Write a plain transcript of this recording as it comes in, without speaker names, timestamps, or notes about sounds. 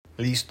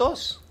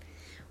¿Listos?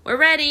 We're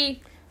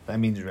ready. That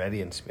means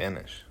ready in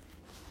Spanish.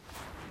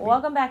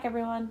 Welcome back,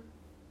 everyone.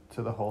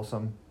 To the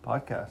Wholesome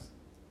Podcast.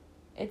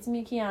 It's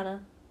me,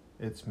 Kiana.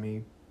 It's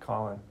me,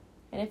 Colin.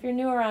 And if you're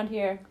new around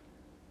here,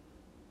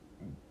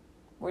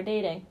 we're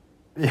dating.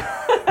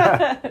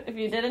 Yeah. If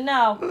you didn't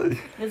know,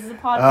 this is a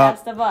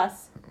podcast of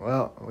us.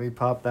 Well, we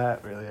popped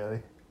that really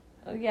early.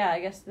 Oh, yeah, I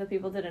guess the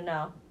people didn't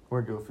know.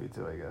 We're goofy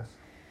too, I guess.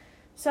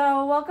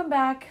 So, welcome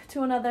back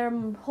to another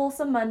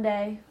Wholesome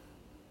Monday.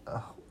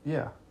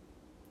 Yeah.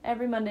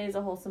 Every Monday is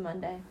a Wholesome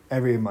Monday.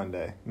 Every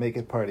Monday. Make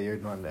it part of your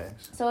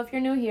Mondays. So, if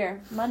you're new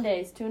here,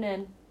 Mondays, tune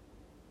in.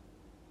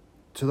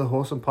 To the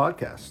Wholesome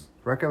Podcast.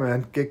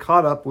 Recommend. Get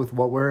caught up with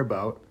what we're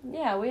about.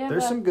 Yeah, we have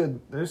There's some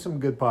good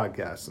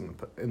podcasts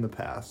in the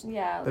past.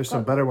 Yeah. There's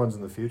some better ones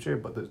in the future,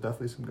 but there's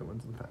definitely some good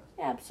ones in the past.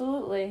 Yeah,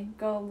 absolutely.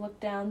 Go look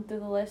down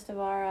through the list of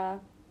our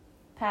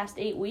past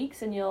 8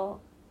 weeks and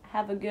you'll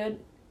have a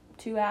good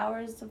 2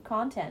 hours of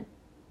content.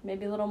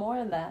 Maybe a little more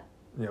than that.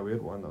 Yeah, we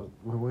had one that was,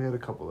 we had a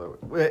couple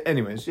that were,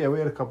 anyways, yeah, we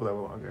had a couple that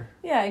were longer.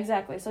 Yeah,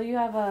 exactly. So you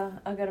have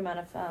a good amount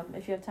of,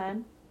 if you have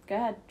time, go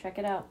ahead, check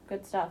it out.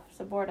 Good stuff.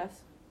 Support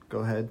us. Go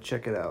ahead,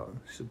 check it out.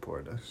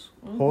 Support us.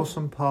 Mm-hmm.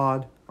 Wholesome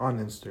Pod on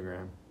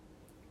Instagram.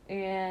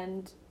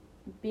 And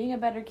Being a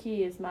Better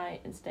Key is my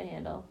Insta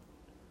handle.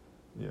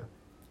 Yeah.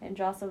 And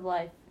Joss of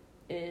Life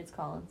is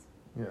Colin's.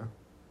 Yeah.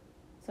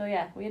 So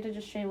yeah, we had to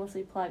just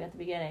shamelessly plug at the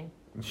beginning.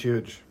 It's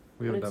huge.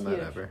 We But haven't done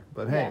it's that huge. ever.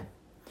 But hey. Yeah.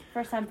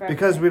 First time for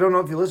Because everything. we don't know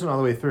if you listen all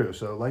the way through.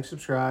 So like,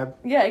 subscribe.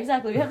 Yeah,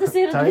 exactly. We have to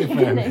say it at Tell the your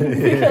friend.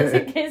 beginning. Because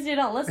in case you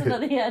don't listen to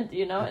the end,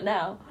 you know it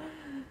now.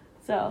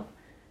 So,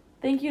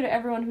 thank you to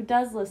everyone who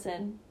does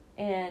listen.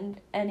 And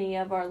any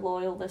of our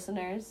loyal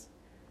listeners.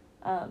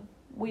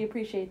 We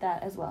appreciate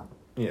that as well.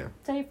 Yeah.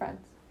 Tell your friends.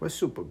 We're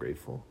super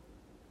grateful.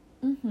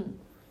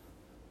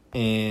 Mm-hmm.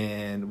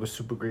 And we're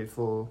super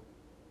grateful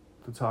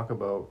to talk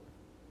about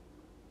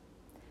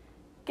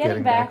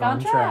Getting back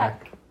on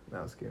track.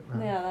 That was cute.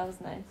 Yeah, that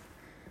was nice.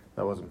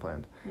 That wasn't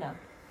planned. No.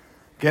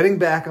 Getting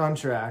back on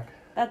track.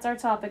 That's our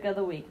topic of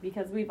the week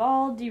because we've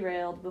all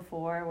derailed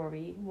before where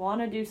we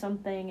want to do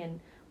something and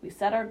we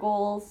set our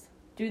goals,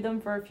 do them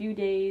for a few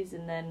days,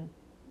 and then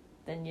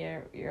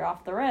you're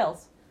off the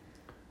rails.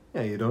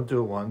 Yeah, you don't do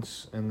it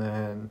once, and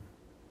then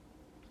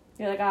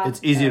You're like,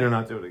 it's easier to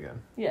not do it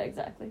again. Yeah,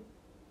 exactly.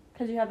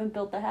 Because you haven't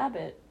built the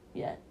habit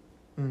yet.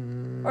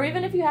 Mm, Or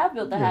even if you have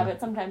built the yeah. habit,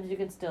 sometimes you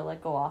can still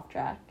go off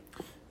track.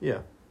 Yeah.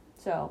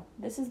 So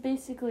this is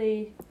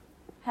basically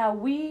how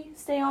we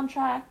stay on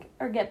track,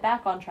 or get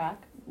back on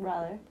track,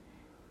 rather,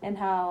 and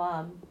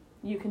how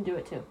you can do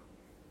it too.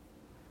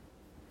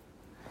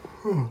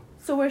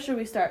 So where should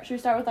we start? Should we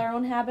start with our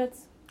own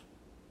habits?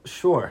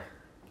 Sure.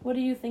 What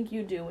do you think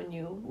you do when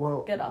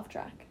you get off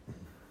track?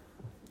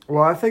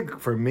 Well, I think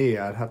for me,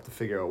 I'd have to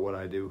figure out what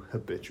I do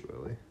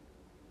habitually.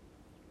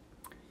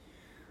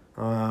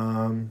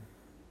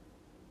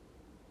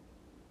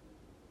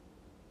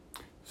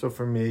 So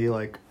for me,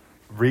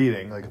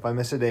 reading, if I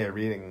miss a day of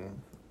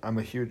reading, I'm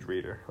a huge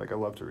reader. I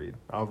love to read.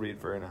 I'll read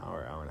for an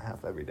hour and a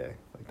half every day.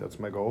 That's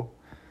my goal.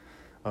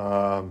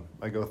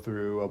 I go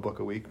through a book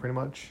a week pretty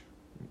much.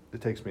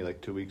 It takes me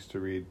 2 weeks to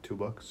read 2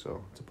 books,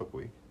 so it's a book a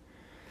week.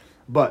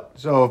 But,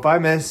 so if I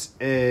miss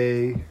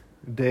a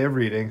day of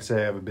reading,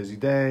 say I have a busy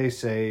day,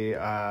 say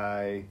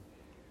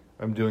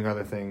I'm doing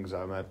other things,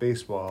 I'm at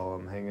baseball,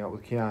 I'm hanging out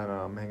with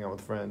Kiana, I'm hanging out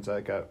with friends,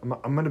 I'm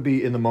going to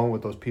be in the moment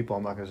with those people.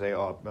 I'm not going to say,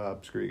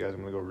 screw you guys,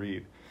 I'm going to go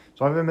read.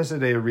 So if I miss a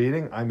day of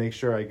reading, I make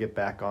sure I get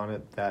back on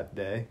it that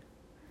day,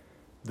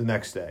 the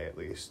next day at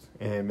least.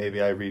 And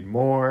maybe I read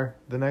more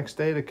the next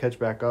day to catch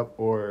back up,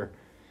 or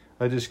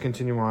I just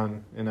continue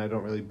on and I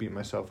don't really beat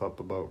myself up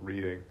about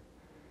reading.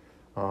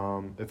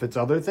 If it's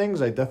other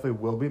things, I definitely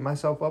will beat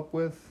myself up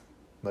with,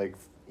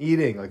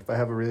 eating. If I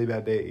have a really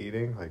bad day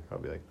eating, I'll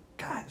be like,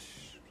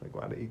 gosh,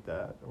 why'd I eat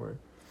that? Or,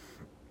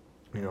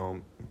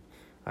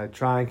 I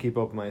try and keep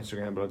up with my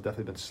Instagram, but I've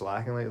definitely been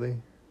slacking lately.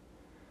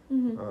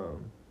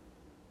 Mm-hmm.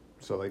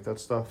 So that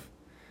stuff,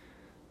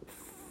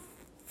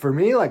 for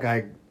me,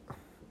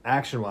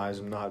 action-wise,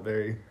 I'm not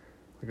very,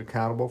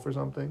 accountable for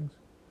some things.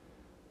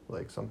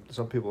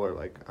 Some people are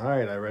like, all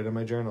right, I write in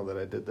my journal that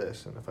I did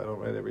this, and if I don't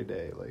write every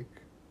day,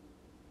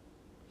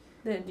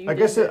 I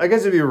guess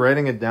if you're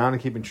writing it down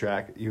and keeping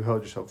track, you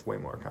hold yourself way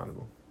more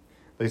accountable.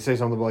 They say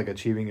something about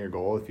achieving your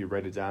goal. If you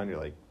write it down,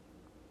 you're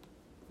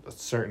a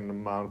certain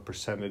amount of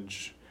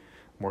percentage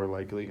more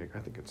likely. I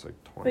think it's 20.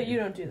 But you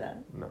don't do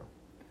that. No.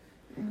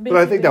 Basically, But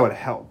I think that would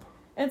help.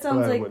 It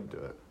sounds I would do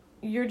it.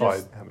 You're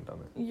just I haven't done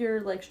it.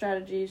 Your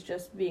strategy is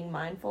just being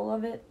mindful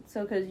of it.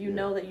 So because you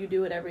know that you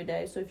do it every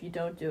day. So if you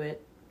don't do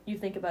it, you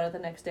think about it the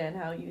next day and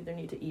how you either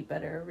need to eat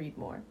better or read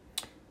more.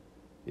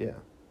 Yeah.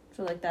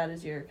 So that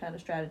is your kind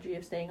of strategy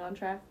of staying on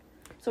track.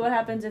 So what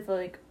happens if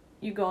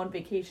you go on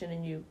vacation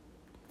and you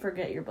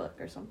forget your book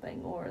or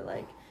something, or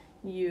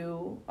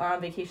you are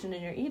on vacation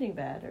and you're eating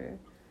bad, or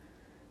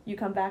you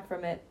come back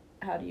from it?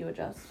 How do you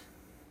adjust?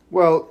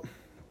 Well,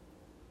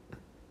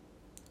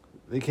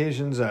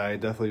 vacations I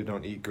definitely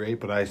don't eat great,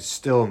 but I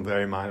still am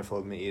very mindful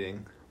of me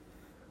eating.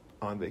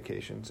 on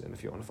vacations, and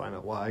if you want to find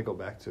out why, go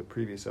back to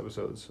previous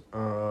episodes.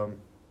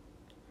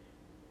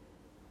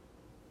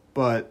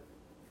 But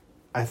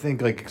I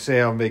think, like, say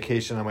on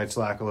vacation, I might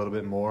slack a little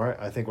bit more.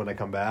 I think when I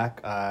come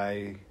back,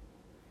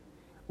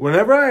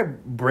 whenever I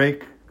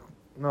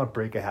not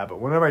break a habit,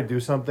 whenever I do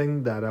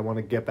something that I want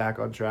to get back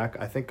on track,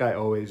 I think I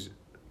always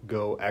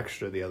go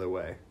extra the other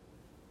way.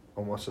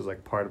 Almost as,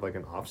 like, part of, like,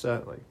 an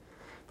offset. Like,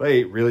 if I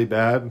eat really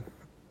bad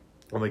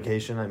on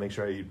vacation, I make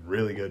sure I eat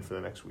really good for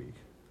the next week.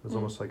 It's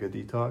almost like a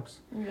detox.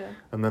 Yeah.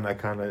 And then I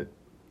kind of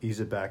ease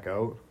it back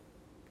out.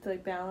 To,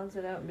 like, balance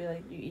it out and be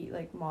like, you eat,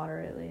 like,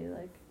 moderately,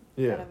 like,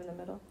 Yeah. kind of in the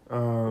middle.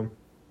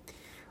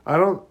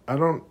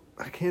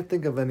 I can't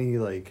think of any,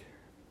 like,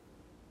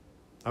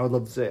 I would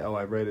love to say, oh,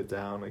 I write it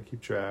down, I keep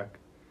track.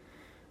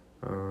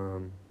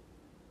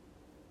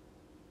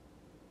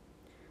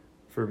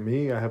 For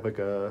me, I have, like,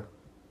 a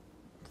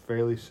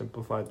fairly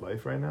simplified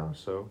life right now,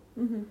 so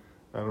Mm-hmm.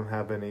 I don't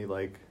have any,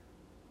 like,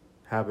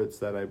 habits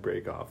that I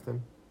break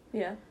often.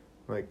 Yeah.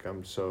 Like,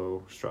 I'm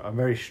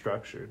very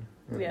structured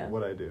in Yeah.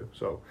 what I do.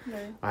 So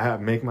Right. I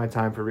make my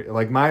time for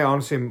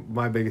honestly,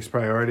 my biggest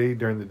priority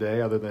during the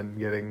day, other than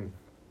getting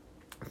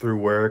through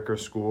work or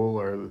school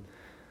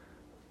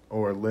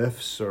or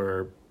lifts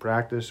or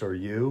practice or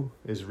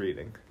is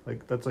reading.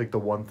 Like, that's, like, the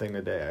one thing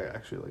a day I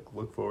actually, like,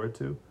 look forward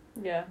to.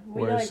 Yeah.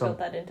 We, Whereas built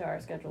that into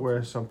our schedule.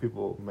 Whereas some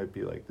people might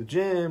be, like, the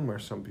gym, or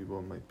some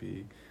people might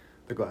be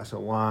the glass of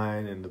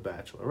wine and the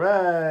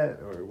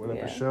Bachelorette or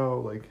whatever Yeah.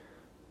 show. Like,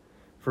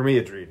 for me,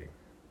 it's reading.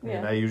 Yeah.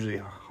 And I usually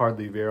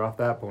hardly veer off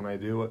that, but when I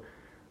do,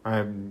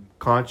 I'm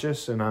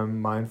conscious and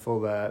I'm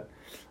mindful that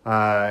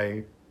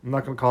I'm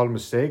not going to call it a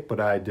mistake, but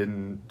I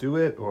didn't do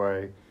it, or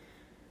it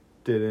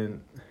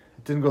didn't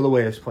go the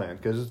way as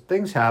planned. Because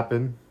things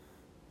happen,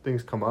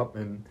 things come up,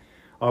 and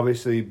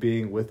obviously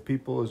being with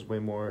people is way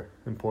more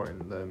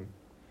important than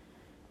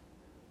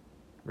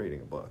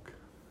reading a book.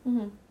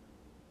 Mm-hmm.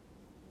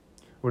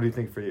 What do you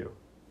think for you?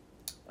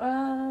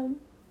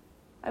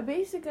 I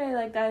basically,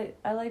 like,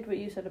 I liked what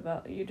you said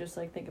about you just,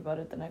 like, think about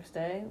it the next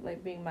day,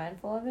 like, being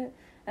mindful of it.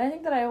 And I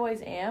think that I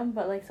always am,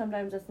 but, like,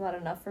 sometimes it's not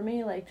enough for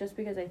me. Like, just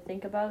because I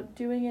think about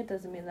doing it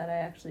doesn't mean that I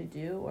actually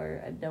do,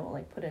 or I don't,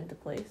 like, put it into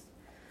place.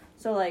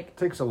 So, like... It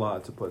takes a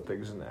lot to put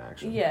things into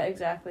action. Yeah,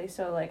 exactly.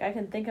 So, like, I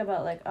can think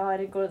about, like, oh, I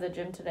didn't go to the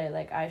gym today,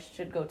 like, I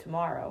should go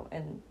tomorrow.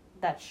 And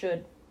that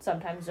should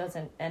sometimes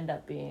doesn't end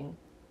up being,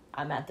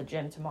 I'm at the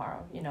gym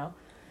tomorrow, you know?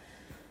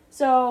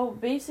 So,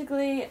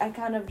 basically, I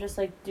kind of just,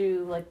 like,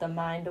 do, like, the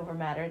mind over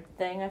matter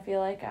thing, I feel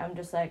like. I'm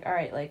just like, all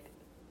right, like,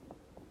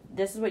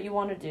 this is what you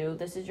want to do.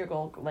 This is your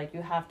goal. Like,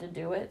 you have to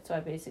do it. So, I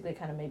basically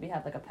kind of maybe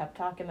have, like, a pep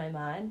talk in my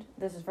mind.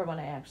 This is for when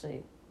I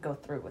actually go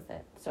through with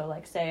it. So,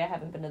 like, say I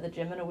haven't been to the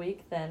gym in a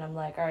week, then I'm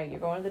like, all right, you're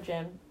going to the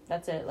gym.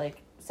 That's it.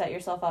 Like, set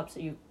yourself up so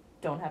you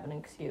don't have an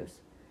excuse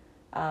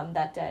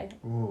that day.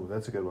 Ooh,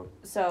 that's a good one.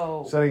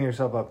 So... Setting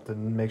yourself up to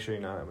make sure you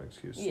not have an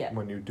excuse Yeah.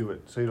 when you do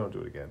it, so you don't do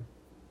it again.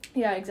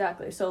 Yeah,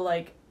 exactly. So,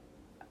 like,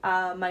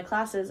 my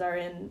classes are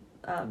in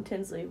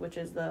Tinsley, which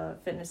is the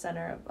fitness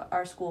center of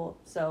our school.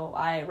 So,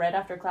 right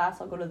after class,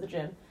 I'll go to the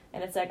gym.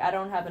 And it's like, I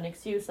don't have an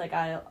excuse. Like,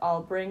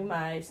 I'll bring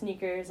my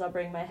sneakers, I'll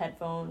bring my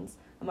headphones.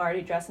 I'm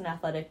already dressed in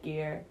athletic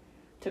gear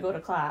to go to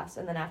class.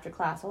 And then after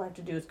class, all I have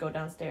to do is go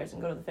downstairs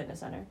and go to the fitness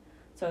center.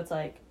 So, it's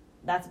like,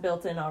 that's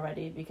built in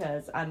already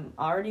because I'm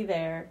already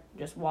there,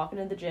 just walking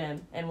in the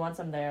gym. And once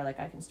I'm there, like,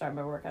 I can start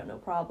my workout no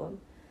problem.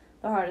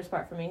 The hardest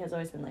part for me has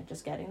always been, like,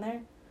 just getting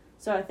there.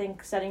 So I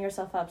think setting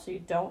yourself up so you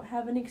don't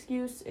have an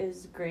excuse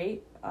is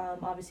great.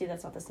 Obviously,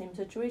 that's not the same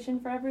situation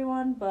for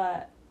everyone,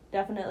 but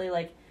definitely,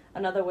 like,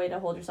 another way to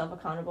hold yourself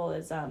accountable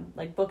is,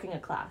 like, booking a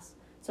class.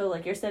 So,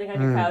 like, you're sitting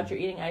on your couch, you're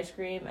eating ice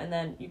cream, and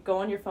then you go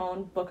on your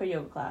phone, book a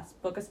yoga class,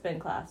 book a spin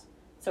class.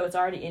 So it's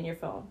already in your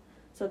phone.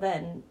 So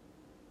then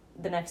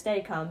the next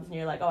day comes, and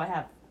you're like, oh, I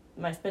have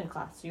my spin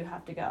class, so you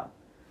have to go.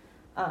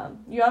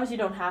 You obviously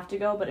don't have to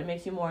go, but it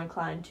makes you more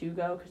inclined to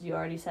go because you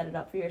already set it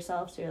up for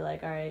yourself. So you're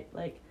like, all right,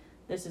 like,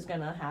 this is going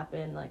to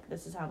happen, like,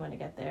 this is how I'm going to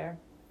get there,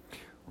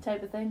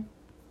 type of thing.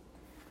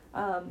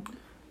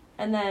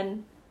 And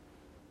then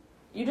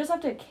you just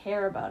have to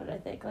care about it, I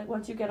think. Like,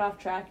 once you get off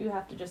track, you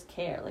have to just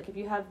care. Like, if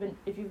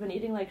you've been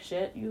eating like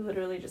shit, you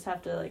literally just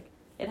have to, like,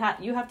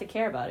 you have to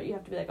care about it. You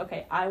have to be like,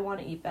 okay, I want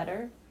to eat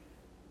better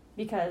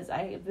because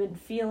I've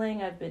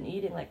been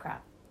eating like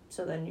crap.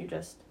 So then you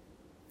just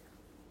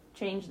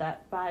change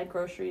that, buy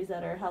groceries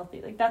that are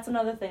healthy. Like, that's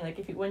another thing.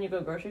 Like, when you go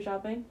grocery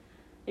shopping,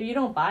 if you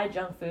don't buy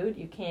junk food,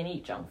 you can't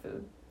eat junk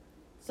food.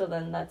 So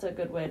then that's a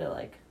good way to,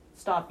 like,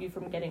 stop you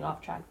from getting off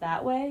track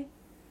that way,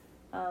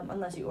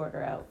 unless you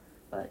order out.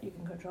 But you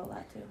can control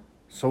that too.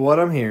 So what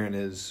I'm hearing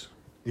is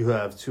you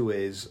have two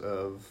ways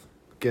of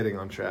getting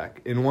on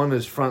track. And one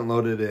is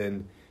front-loaded,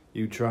 and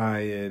you try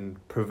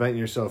and prevent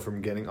yourself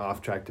from getting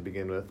off track to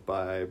begin with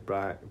by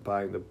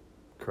buying the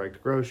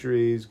correct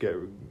groceries,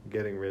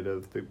 getting rid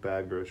of the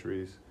bad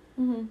groceries.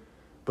 Mm-hmm.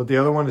 But the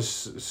other one is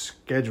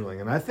scheduling,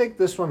 and I think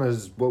this one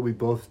is what we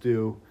both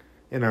do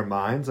in our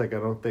minds. Like, I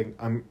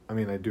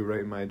do write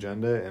in my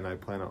agenda, and I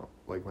plan out,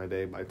 like, my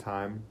day by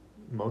time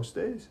most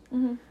days.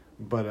 Mm-hmm.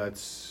 But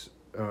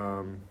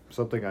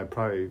something I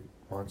probably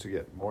want to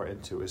get more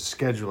into is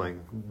scheduling,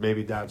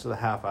 maybe down to the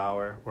half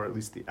hour or at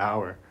least the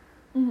hour.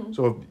 Mm-hmm.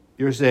 So if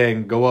you're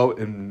saying go out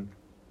and,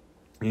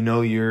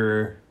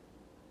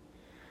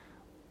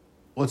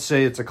 let's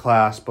say it's a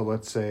class, but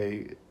let's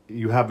say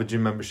you have a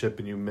gym membership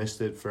and you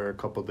missed it for a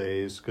couple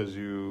days because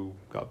you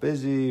got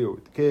busy or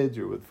with the kids,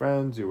 you were with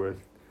friends, you were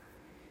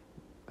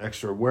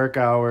extra work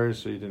hours,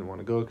 so you didn't want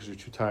to go because you're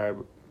too tired,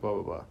 blah,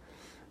 blah, blah.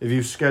 If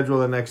you schedule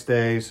the next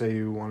day, say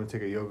you want to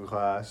take a yoga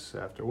class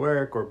after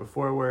work or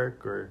before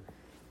work, or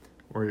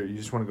you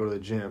just want to go to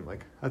the gym,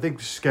 like I think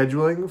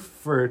scheduling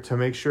to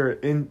make sure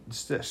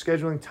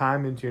scheduling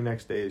time into your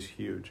next day is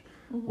huge,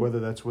 Mm-hmm. whether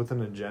that's with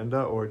an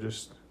agenda or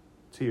just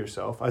to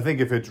yourself. I think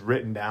if it's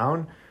written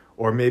down,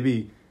 or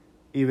maybe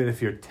even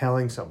if you're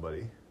telling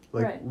somebody,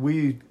 like Right.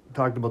 we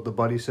talked about the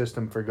buddy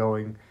system for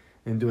going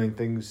and doing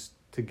things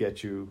to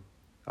get you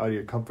out of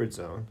your comfort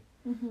zone.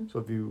 Mm-hmm.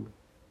 So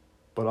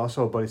but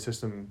also a buddy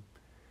system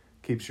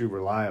keeps you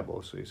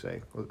reliable. So you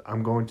say, well,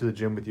 I'm going to the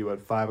gym with you at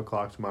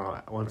 5:00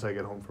 tomorrow once I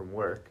get home from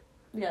work.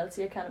 Yeah, that's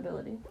the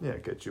accountability. Yeah,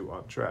 it gets you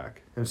on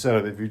track. Instead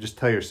of if you just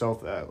tell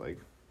yourself that,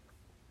 like,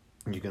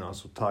 you can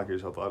also talk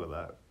yourself out of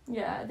that.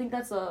 Yeah, I think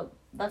that's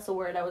the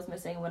word I was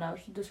missing when I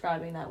was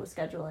describing that was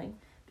scheduling,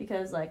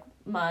 because like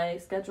my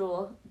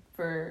schedule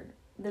for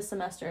this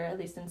semester, at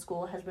least in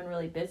school, has been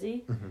really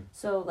busy. Mm-hmm.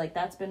 So like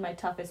that's been my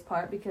toughest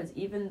part, because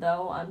even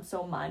though I'm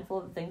so mindful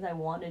of the things I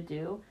want to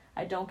do,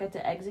 I don't get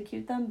to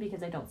execute them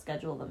because I don't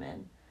schedule them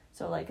in.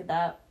 So like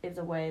that is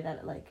a way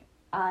that like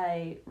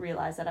I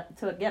realize that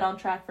to get on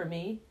track for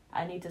me,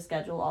 I need to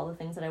schedule all the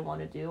things that I want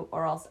to do,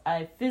 or else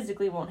I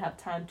physically won't have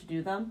time to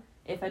do them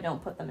if I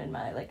don't put them in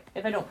my, like,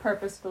 if I don't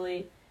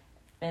purposefully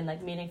and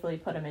like meaningfully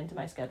put them into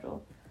my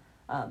schedule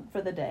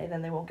for the day,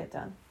 then they won't get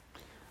done.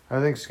 I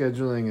think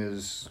scheduling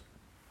is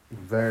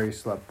very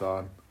slept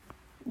on.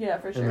 Yeah,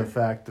 for In sure. the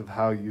fact of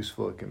how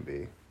useful it can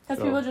be.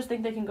 Because people just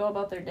think they can go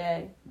about their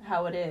day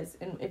how it is,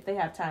 and if they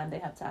have time, they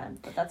have time.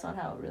 But that's not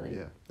how it really.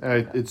 Yeah,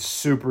 it's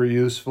super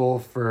useful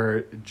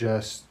for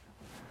just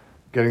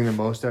getting the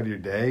most out of your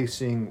day.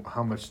 Seeing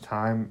how much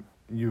time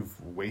you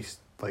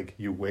waste, like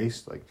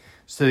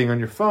sitting on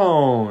your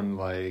phone,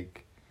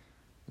 like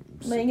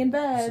Laying in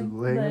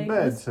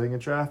bed, sitting in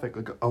traffic.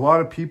 Like a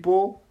lot of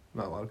people,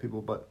 not a lot of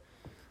people, but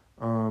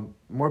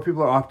more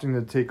people are opting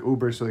to take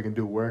Uber so they can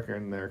do work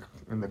in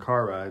the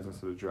car rides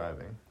instead of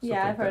driving.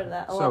 Yeah, I've heard of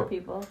that. A lot of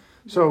people.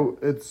 So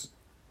it's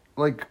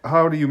like,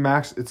 how do you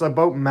it's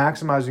about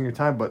maximizing your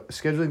time, but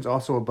scheduling is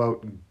also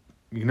about,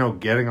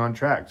 getting on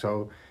track.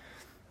 So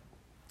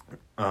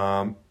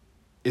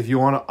if you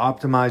want to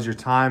optimize your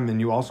time and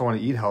you also want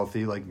to eat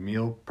healthy, like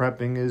meal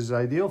prepping is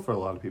ideal for a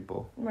lot of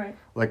people. Right.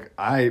 Like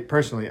I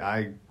personally,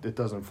 it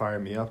doesn't fire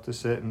me up to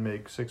sit and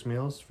make 6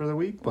 meals for the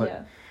week, but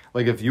yeah.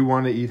 Like if you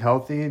want to eat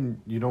healthy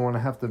and you don't want to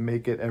have to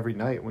make it every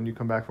night when you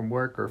come back from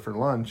work or for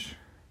lunch,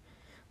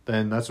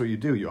 then that's what you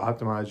do. You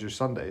optimize your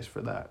Sundays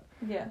for that.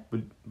 Yeah.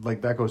 But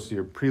like that goes to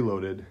your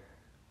preloaded,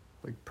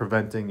 like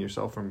preventing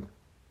yourself from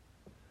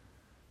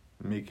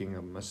making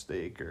a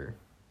mistake or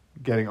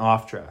getting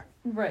off track.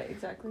 Right,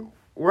 exactly.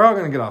 We're all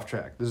going to get off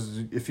track.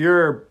 If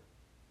you're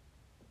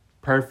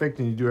perfect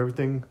and you do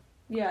everything.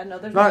 Yeah, no,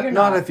 there's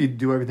not if you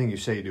do everything you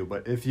say you do,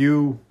 but if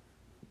you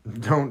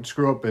don't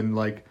screw up and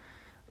like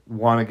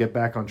want to get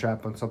back on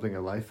track on something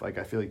in life, like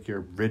I feel like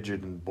you're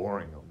rigid and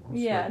boring almost.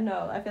 Yeah,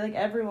 no, I feel like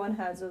everyone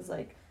has those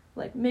like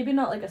maybe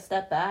not like a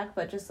step back,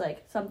 but just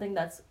like something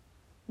that's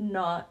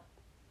not,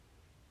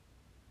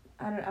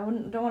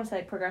 don't want to say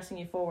like progressing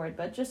you forward,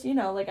 but just,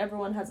 like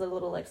everyone has a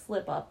little like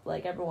slip up,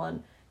 like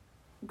everyone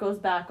goes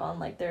back on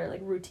like their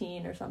like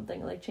routine or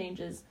something, like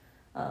changes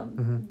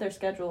their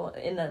schedule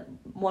in a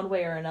one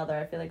way or another.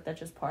 I feel like that's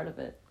just part of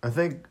it. I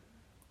think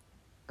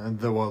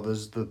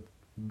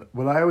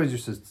what I always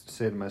used to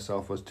say to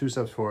myself was 2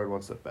 steps forward,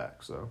 1 step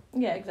back. So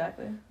yeah,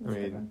 exactly. That's I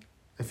mean, different.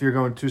 if you're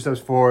going 2 steps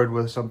forward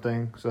with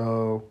something,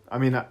 so I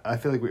mean, I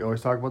feel like we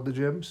always talk about the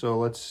gym. So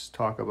let's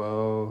talk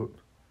about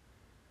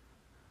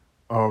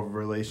a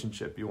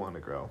relationship you want to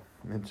grow,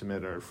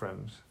 intimate or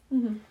friends.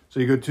 Mm-hmm. So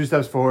you go 2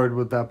 steps forward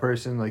with that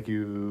person, like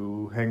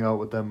you hang out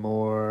with them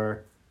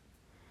more,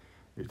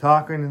 you're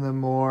talking to them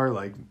more,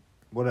 like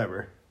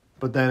whatever.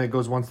 But then it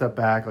goes 1 step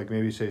back, like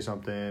maybe you say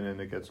something and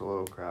it gets a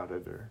little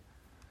crowded, or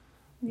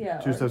Yeah.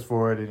 2 steps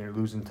forward and you're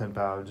losing 10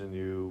 pounds and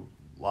you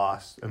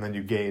lost, and then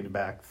you gained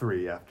back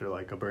 3 after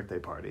like a birthday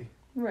party.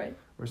 Right.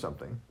 Or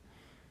something.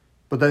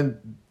 But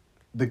then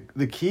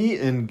the key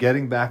in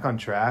getting back on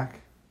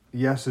track,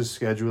 yes, is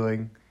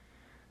scheduling,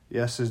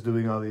 yes, is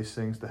doing all these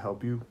things to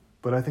help you.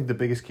 But I think the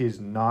biggest key is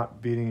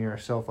not beating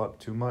yourself up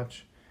too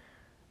much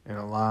and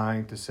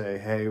allowing to say,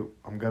 hey,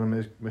 I'm going to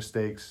make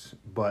mistakes,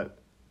 but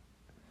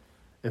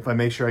if I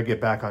make sure I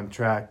get back on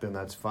track, then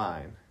that's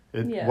fine.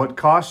 What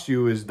costs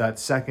you is that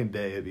second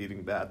day of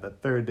eating bad,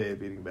 that third day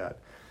of eating bad,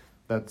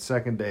 that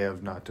second day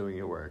of not doing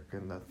your work,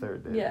 and that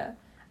third day. Yeah.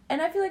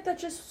 And I feel like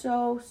that's just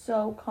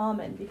so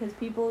common, because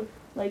people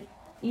like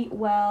eat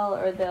well,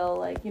 or they'll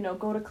like,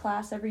 go to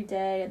class every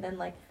day, and then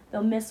like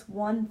they'll miss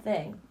one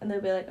thing and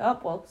they'll be like, oh,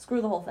 well, screw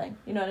the whole thing.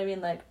 You know what I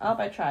mean? Like, oh,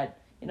 I tried.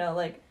 You know,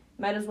 like,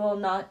 might as well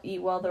not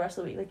eat well the rest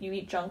of the week. Like, you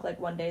eat junk, like,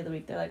 one day of the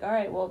week. They're like, all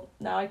right, well,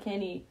 now I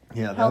can't eat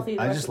healthy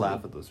the I rest just of the laugh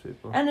week. at those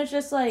people. And it's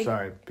just like...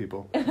 Sorry,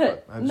 people.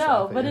 But I just no,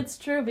 laugh at but you. it's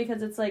true,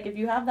 because it's like, if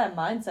you have that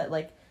mindset,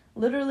 like,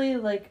 literally,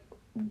 like,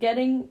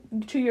 getting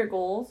to your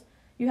goals,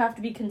 you have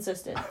to be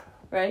consistent,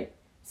 right?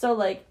 So,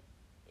 like,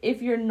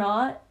 if you're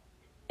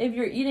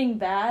eating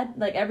bad,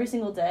 like, every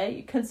single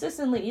day,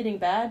 consistently eating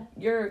bad,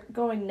 you're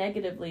going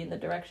negatively in the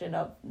direction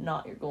of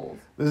not your goals.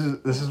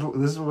 This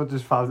is what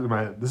just popped into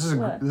my head. This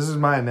is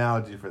my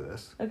analogy for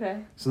this.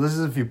 Okay. So this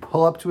is if you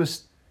pull up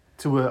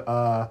to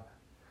a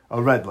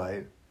red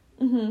light,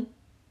 Mm-hmm.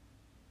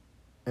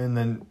 and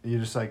then you're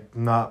just like,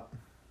 nah,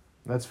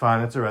 that's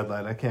fine. It's a red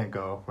light. I can't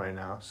go right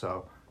now.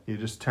 So you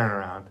just turn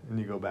around and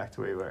you go back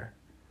to where you were.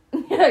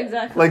 Yeah,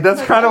 exactly. Like,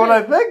 that's kind of what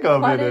I think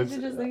of. Why it didn't is.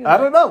 you just think of I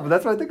that? don't know, but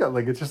that's what I think of.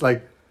 Like, it's just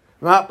like,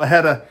 nah, I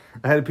had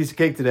a piece of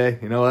cake today.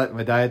 You know what?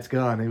 My diet's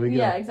gone. Here we go.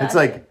 Yeah, exactly. It's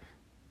like,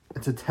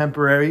 it's a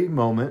temporary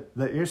moment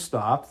that you're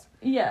stopped.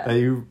 Yeah. That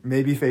you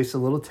maybe face a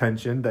little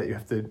tension, that you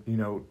have to,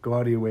 go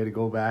out of your way to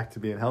go back to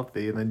being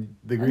healthy, and then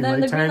the green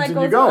light turns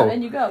and you go.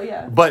 And you go,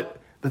 yeah.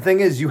 But the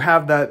thing is, you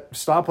have that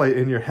stoplight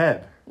in your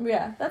head.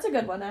 Yeah, that's a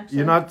good one, actually.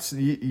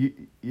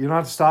 You're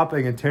not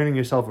stopping and turning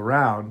yourself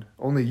around.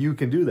 Only you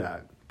can do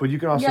that. But you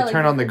can also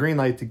turn on the green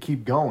light to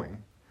keep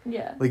going.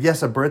 Yeah. Like,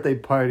 yes, a birthday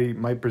party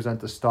might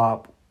present a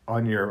stop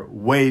on your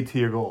way to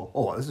your goal.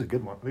 Oh, this is a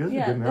good one. This is a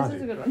good analogy.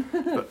 This is a good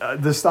one.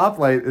 But, the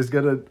stoplight is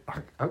gonna...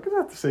 I'm gonna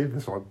have to save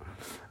this one.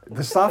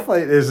 The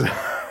stoplight is...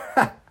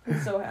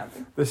 I'm so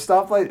happy. The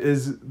stoplight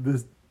is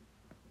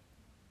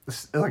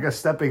like a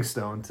stepping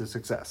stone to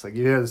success. Like,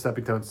 you have the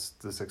stepping stones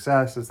to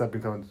success, the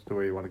stepping stones to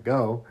where you want to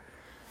go.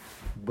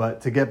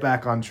 But to get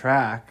back on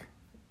track,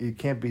 you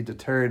can't be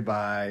deterred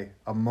by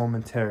a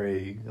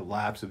momentary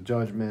lapse of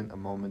judgment, a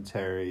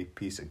momentary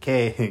piece of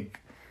cake,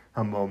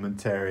 a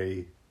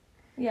momentary...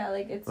 Yeah,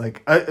 like, it's...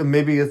 Like,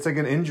 maybe it's like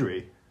an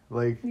injury.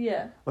 Like,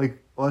 yeah. Like,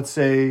 let's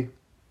say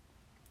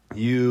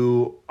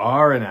you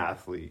are an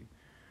athlete,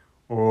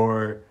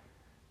 or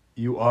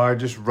you are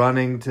just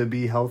running to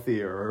be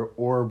healthier,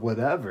 or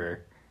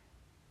whatever.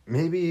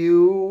 Maybe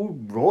you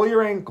roll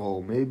your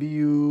ankle. Maybe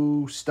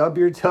you stub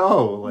your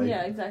toe. Like,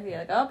 yeah, exactly.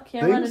 Like, oh,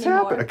 can't run things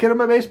anymore. happen. A kid on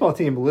my baseball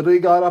team literally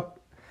got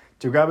up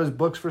to grab his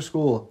books for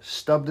school,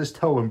 stubbed his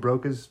toe, and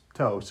broke his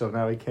toe. So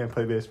now he can't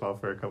play baseball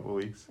for a couple of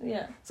weeks.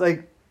 Yeah. It's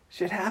like,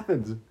 shit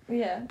happens.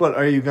 Yeah. But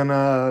are you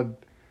gonna...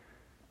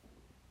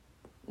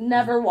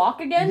 Never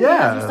walk again?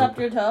 Yeah. Because you stubbed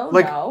your toe?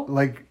 Like, no.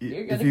 like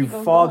You're if gonna you keep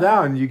on fall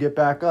going. down, you get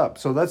back up.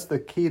 So that's the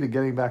key to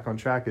getting back on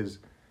track is...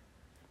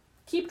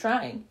 Keep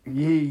trying.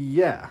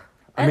 Yeah.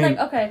 And, like,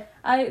 okay,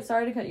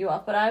 sorry to cut you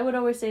off, but I would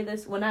always say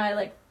this when I,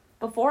 like,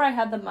 before I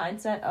had the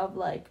mindset of,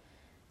 like,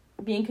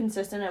 being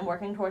consistent and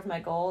working towards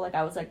my goal, like,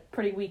 I was, like,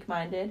 pretty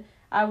weak-minded.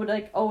 I would,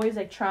 like, always,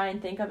 like, try and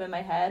think of in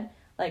my head,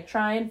 like,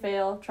 try and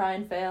fail,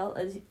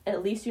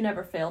 at least you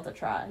never fail to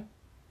try.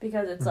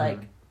 Because it's,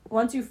 like,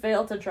 once you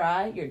fail to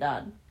try, you're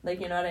done. Like,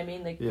 you know what I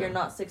mean? Like, you're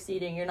not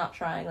succeeding, you're not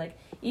trying. Like,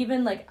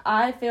 even, like,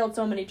 I failed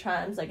so many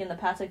times, like, in the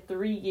past, like,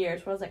 3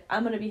 years, where I was like,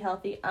 I'm gonna be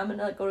healthy, I'm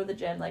gonna, like, go to the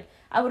gym. Like,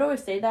 I would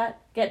always say that,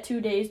 get 2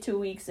 days, 2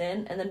 weeks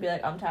in, and then be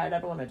like, I'm tired, I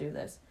don't want to do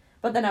this.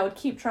 But then I would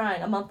keep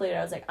trying. A month later,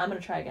 I was like, I'm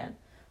gonna try again.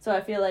 So I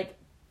feel like,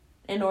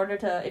 in order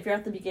to, if you're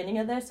at the beginning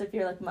of this, if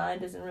your, like,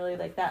 mind isn't really,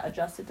 like, that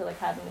adjusted to, like,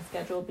 having a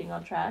schedule, being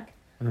on track,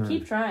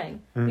 keep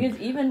trying. Because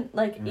even,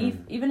 like,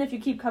 even if you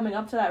keep coming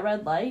up to that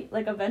red light,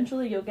 like,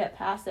 eventually you'll get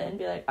past it and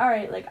be like, all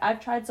right, like, I've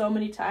tried so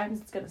many times,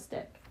 it's gonna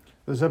stick.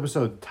 This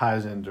episode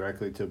ties in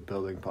directly to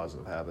building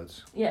positive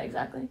habits. Yeah,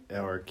 exactly.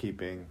 Or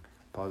keeping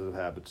positive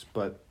habits.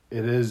 But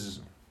it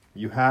is,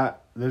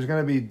 there's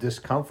going to be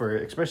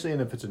discomfort, especially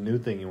if it's a new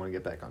thing you want to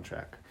get back on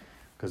track.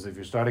 Because if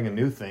you're starting a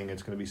new thing,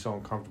 it's going to be so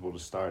uncomfortable to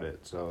start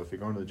it. So if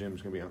you're going to the gym,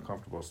 it's going to be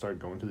uncomfortable. Start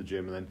going to the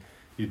gym, and then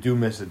you do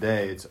miss a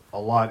day. It's a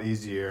lot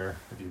easier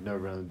if you've never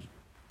been,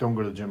 don't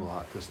go to the gym a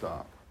lot, to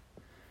stop.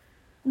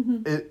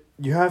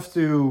 You have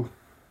to...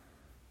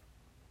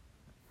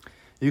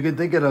 You can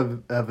think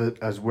of it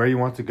as where you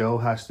want to go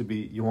has to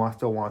be, you have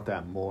to want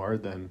that more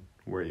than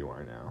where you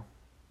are now.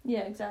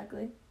 Yeah,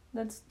 exactly.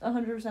 That's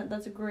 100%,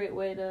 that's a great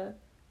way to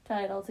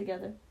tie it all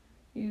together.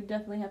 You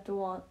definitely have to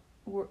want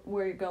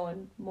where you're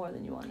going more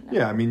than you want it now.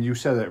 Yeah, I mean, you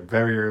said that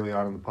very early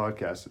on in the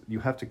podcast. You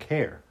have to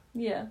care.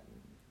 Yeah,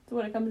 that's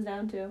what it comes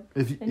down to.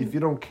 If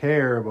you don't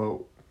care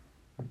about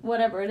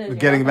whatever it is,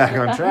 getting back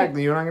on track,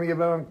 then you're not going to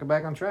get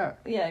back on track.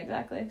 Yeah,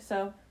 exactly.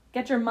 So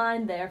get your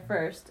mind there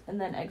first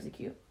and then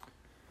execute.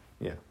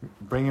 Yeah,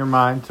 bring your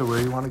mind to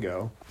where you want to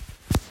go.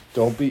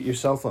 Don't beat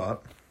yourself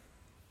up.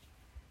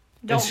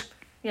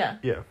 Yeah,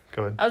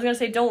 go ahead. I was going to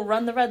say don't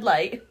run the red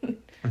light,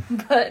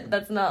 but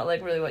that's not,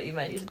 like, really what you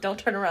meant. You said don't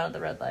turn around at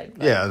the red light.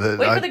 Yeah.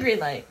 Wait for the green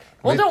light.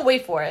 Well, don't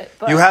wait for it.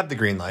 But you have the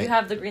green light. You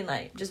have the green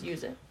light. Just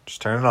use it.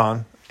 Just turn it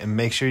on and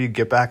make sure you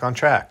get back on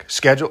track.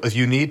 Schedule, if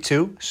you need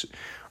to.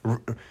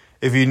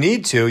 If you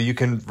need to, you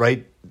can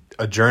write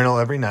a journal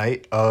every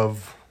night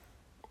of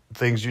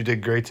things you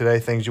did great today,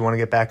 things you want to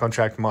get back on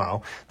track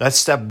tomorrow. That's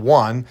step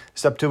one.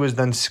 Step two is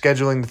then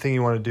scheduling the thing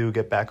you want to do,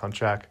 get back on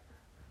track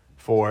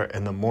for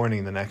in the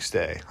morning the next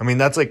day. I mean,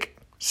 that's like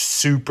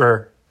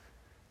super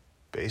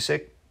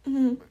basic.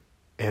 Mm-hmm.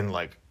 And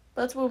like,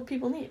 That's what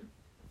people need.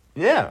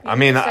 yeah, You I need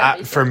mean, to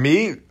set for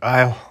basic. me,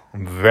 I'm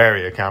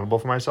very accountable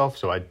for myself,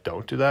 so I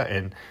don't do that.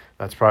 And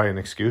that's probably an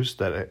excuse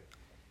that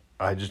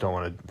I just don't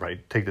want to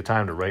take the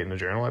time to write in a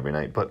journal every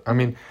night. But I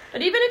mean,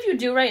 But even if you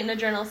do write in a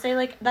journal, say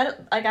like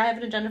that, like I have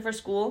an agenda for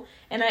school,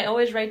 and I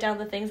always write down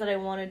the things that I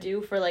want to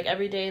do for like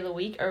every day of the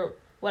week or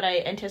what I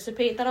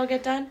anticipate that I'll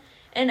get done.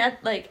 And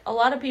at like a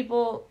lot of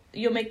people,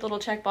 you'll make little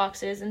check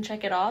boxes and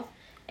check it off.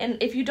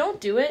 And if you don't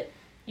do it,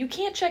 you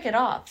can't check it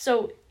off.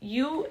 So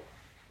you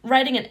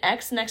writing an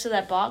X next to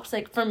that box,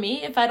 like for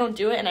me, if I don't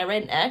do it and I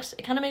write an X,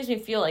 it kind of makes me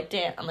feel like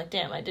damn. I'm like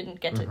damn, I didn't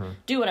get to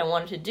do what I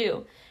wanted to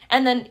do.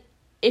 And then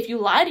if you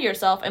lie to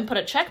yourself and put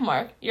a check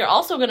mark, you're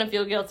also going to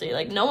feel guilty.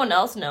 Like, no one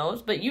else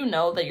knows, but you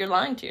know that you're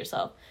lying to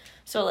yourself.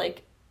 So,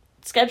 like,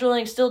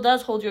 scheduling still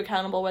does hold you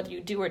accountable whether you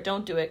do or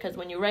don't do it, because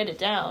when you write it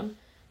down,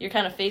 you're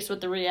kind of faced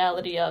with the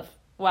reality of,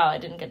 wow, I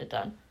didn't get it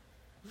done.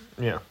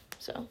 yeah.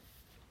 So,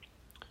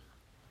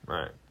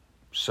 Right.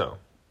 So,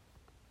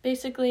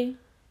 basically,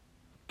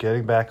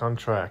 getting back on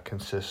track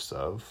consists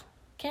of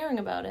caring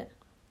about it.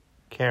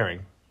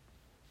 caring,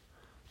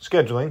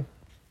 scheduling,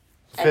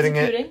 fitting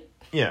Executing. it.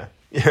 Yeah.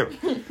 Yeah.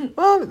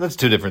 Well, that's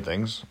two different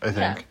things, I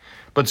think. Yeah.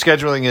 But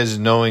scheduling is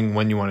knowing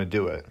when you want to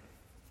do it.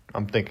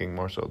 I'm thinking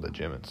more so the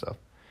gym and stuff.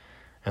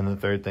 And the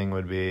third thing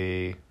would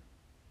be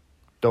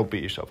don't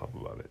beat yourself up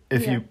about it.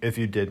 If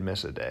you did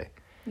miss a day,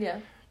 Yeah.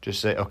 just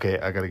say, okay,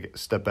 I got to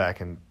step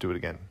back and do it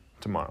again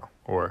tomorrow,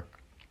 or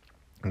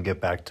and get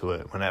back to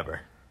it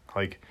whenever.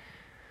 Like,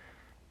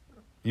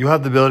 you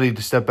have the ability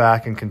to step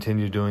back and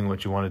continue doing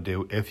what you want to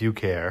do if you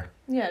care.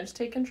 Yeah, just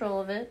take control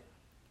of it.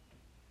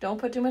 Don't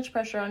put too much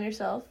pressure on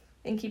yourself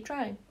and keep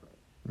trying.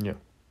 Yeah.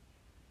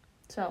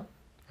 So,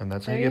 And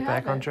that's how There you you get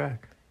back have on it.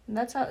 track. and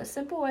that's how a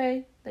simple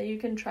way that you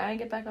can try and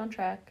get back on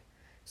track.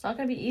 It's not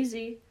going to be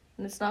easy,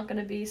 and it's not going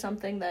to be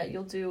something that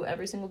you'll do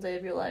every single day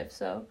of your life.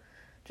 So,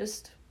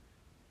 just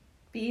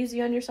be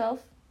easy on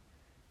yourself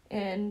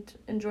and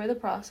enjoy the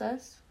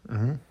process.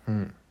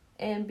 Mm-hmm.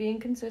 And being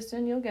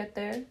consistent, you'll get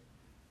there.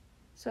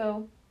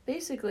 So,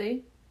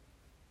 basically,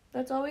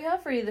 that's all we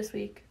have for you this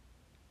week.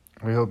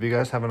 We hope you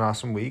guys have an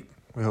awesome week.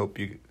 We hope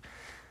you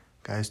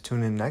guys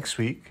tune in next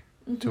week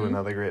to Mhm.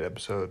 another great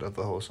episode of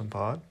the Wholesome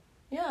Pod.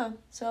 Yeah,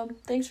 so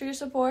thanks for your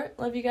support.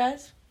 Love you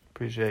guys.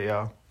 Appreciate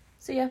y'all.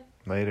 See ya.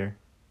 Later.